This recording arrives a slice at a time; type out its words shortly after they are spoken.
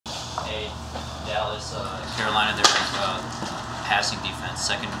Dallas, Carolina, their passing defense,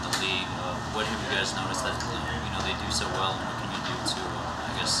 second in the league. What have you guys noticed that they do so well, and what can you do to,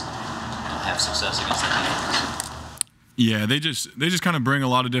 I guess, have success against that defense? Yeah, they just kind of bring a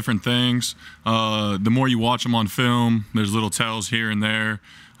lot of different things. The more you watch them on film, there's little tells here and there.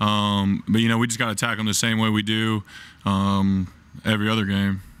 But we just got to attack them the same way we do every other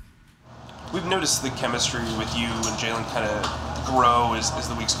game. We've noticed the chemistry with you and Jalen kind of grow as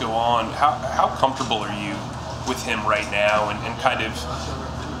the weeks go on. How comfortable are you with him right now, and kind of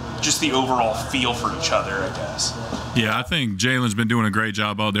just the overall feel for each other, I guess? Yeah, I think Jalen's been doing a great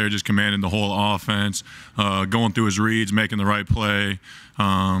job out there, just commanding the whole offense, going through his reads, making the right play.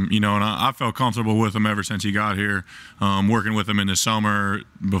 And I felt comfortable with him ever since he got here, working with him in the summer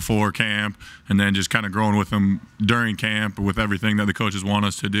before camp, and then just kind of growing with him during camp with everything that the coaches want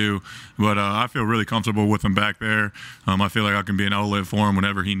us to do. But I feel really comfortable with him back there. I feel like I can be an outlet for him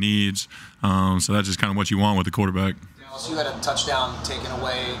whenever he needs. So that's just kind of what you want with the quarterback. You had a touchdown taken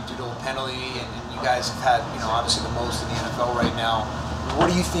away due to a penalty, and you guys have had, obviously the most in the NFL right now. What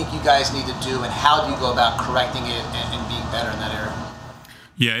do you think you guys need to do, and how do you go about correcting it and being better in that area?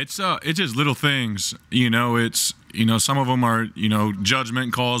 Yeah, it's just little things. It's some of them are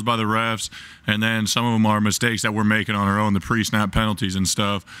judgment calls by the refs, and then some of them are mistakes that we're making on our own, the pre-snap penalties and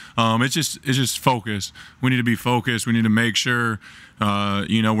stuff. It's just focus. We need to be focused. We need to make sure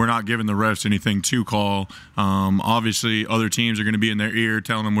we're not giving the refs anything to call. Obviously, other teams are going to be in their ear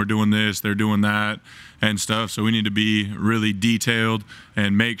telling them we're doing this, they're doing that, and stuff. So we need to be really detailed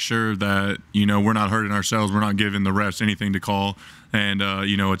and make sure that we're not hurting ourselves. We're not giving the refs anything to call, and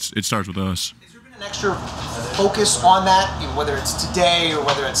it starts with us. Has there been an extra focus on that, whether it's today or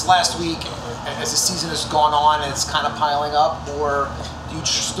whether it's last week, as the season has gone on and it's kind of piling up, or do you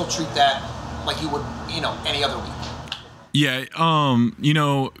still treat that like you would any other week? Yeah,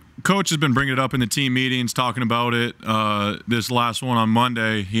 Coach has been bringing it up in the team meetings, talking about it. This last one on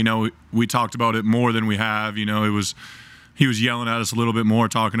Monday, we talked about it more than we have. He was yelling at us a little bit more,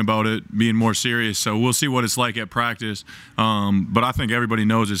 talking about it, being more serious. So we'll see what it's like at practice. But I think everybody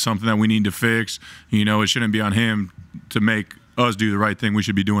knows it's something that we need to fix. It shouldn't be on him to make us do the right thing. We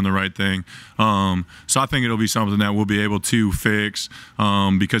should be doing the right thing. So I think it'll be something that we'll be able to fix,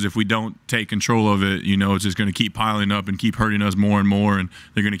 because if we don't take control of it, it's just going to keep piling up and keep hurting us more and more, and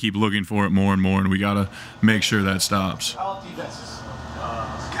they're going to keep looking for it more and more, and we got to make sure that stops. How defenses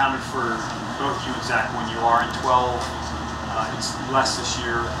accounted for both you and Zach when you are in 12? It's less this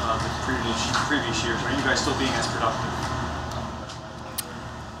year than previous years. Are you guys still being as productive?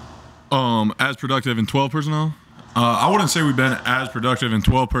 As productive in 12 personnel? I wouldn't say we've been as productive in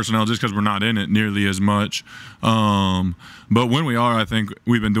 12 personnel just because we're not in it nearly as much. But when we are, I think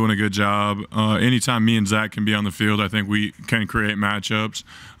we've been doing a good job. Anytime me and Zach can be on the field, I think we can create matchups.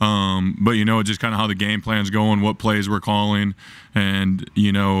 But, just kind of how the game plan's going, what plays we're calling, and,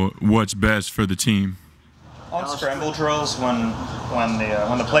 what's best for the team. On scramble drills, when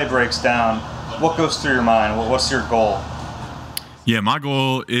the play breaks down, what goes through your mind? What's your goal? Yeah, my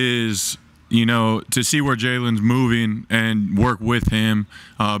goal is to see where Jalen's moving and work with him,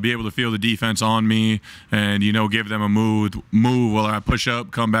 be able to feel the defense on me, and give them a move while I push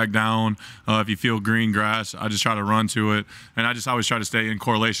up, come back down. If you feel green grass, I just try to run to it, and I just always try to stay in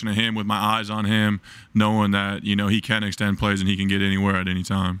correlation to him with my eyes on him, knowing that he can extend plays and he can get anywhere at any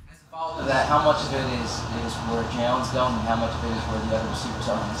time. To that, how much of it is where Jalen's going, and how much of it is where the other receivers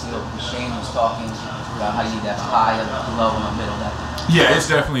are on the field? Shane was talking about how you need that high, low, and the middle. Yeah, it's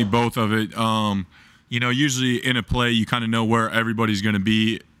definitely both of it. Usually in a play, you kind of know where everybody's going to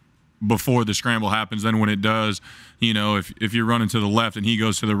be before the scramble happens. Then when it does, if you're running to the left and he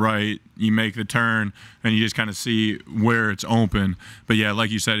goes to the right, you make the turn and you just kind of see where it's open. But yeah,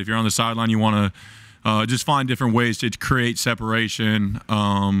 like you said, if you're on the sideline, you want to just find different ways to create separation,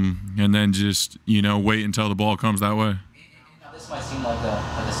 and then just wait until the ball comes that way. Now, this might seem like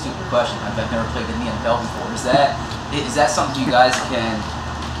a stupid question. I've never played in the NFL before. Is that something you guys can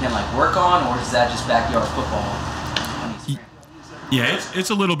work on, or is that just backyard football? Yeah, it's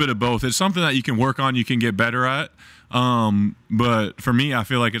a little bit of both. It's something that you can work on, you can get better at. But for me, I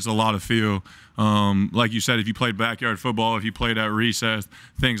feel like it's a lot of feel. Like you said, if you played backyard football, if you played at recess,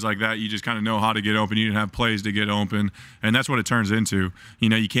 things like that, you just kind of know how to get open. You didn't have plays to get open, and that's what it turns into.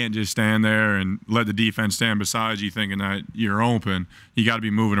 You can't just stand there and let the defense stand beside you thinking that you're open. You got to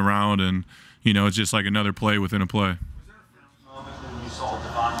be moving around, and it's just like another play within a play. Was there a moment when you saw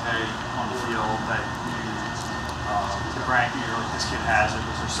Devontae on the field that the rank, this kid has it?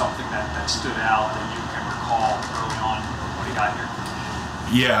 Was there something that stood out that you can recall early on when he got here?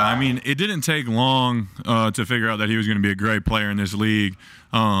 Yeah, I mean, it didn't take long to figure out that he was going to be a great player in this league.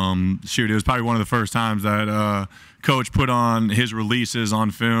 Shoot, it was probably one of the first times that Coach put on his releases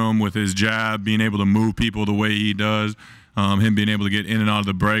on film with his jab, being able to move people the way he does, him being able to get in and out of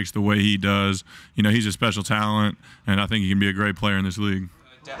the breaks the way he does. You know, he's a special talent, and I think he can be a great player in this league.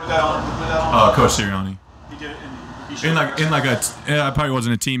 Coach Sirianni. He did it I probably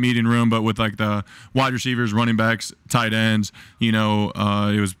wasn't a team meeting room, but with like the wide receivers, running backs, tight ends, you know,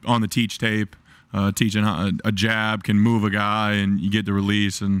 it was on the teach tape, teaching how a jab can move a guy and you get the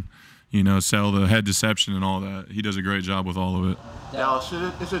release and, you know, sell the head deception and all that. He does a great job with all of it. Dallas,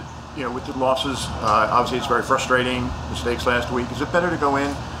 is it you know, with the losses, obviously it's very frustrating, mistakes last week. Is it better to go in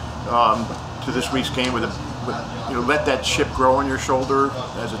to this week's game with you know, let that chip grow on your shoulder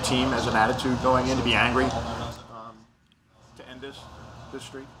as a team, as an attitude going in, to be angry? This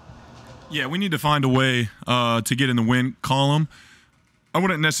streak? Yeah, we need to find a way to get in the win column. I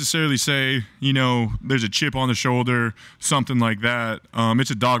wouldn't necessarily say, you know, there's a chip on the shoulder, something like that.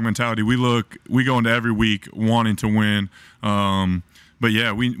 It's a dog mentality. We go into every week wanting to win. But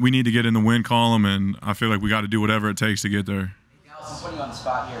yeah, we need to get in the win column, and I feel like we got to do whatever it takes to get there. I'm putting you on the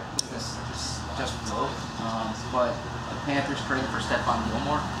spot here. This just flow. But the Panthers trading for Stephon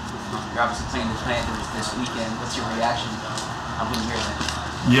Gilmore. You're obviously playing the Panthers this weekend. What's your reaction?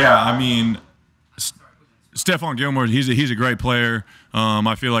 Yeah, I mean, Stephon Gilmore, he's a great player.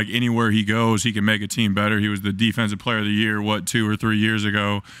 I feel like anywhere he goes, he can make a team better. He was the defensive player of the year, 2 or 3 years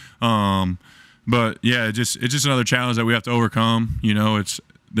ago. But yeah, it's just another challenge that we have to overcome. You know,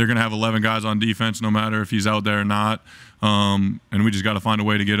 they're going to have 11 guys on defense no matter if he's out there or not. And we just got to find a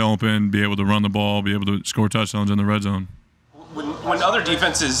way to get open, be able to run the ball, be able to score touchdowns in the red zone. When other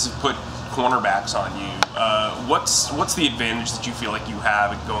defenses put cornerbacks on you, what's the advantage that you feel like you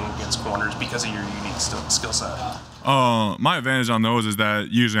have in going against corners because of your unique skill set? My advantage on those is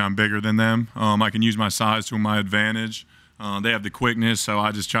that usually I'm bigger than them. I can use my size to my advantage. They have the quickness, so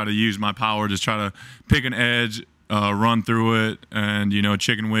I just try to use my power, just try to pick an edge, run through it, and, you know,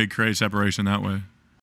 chicken wig, create separation that way.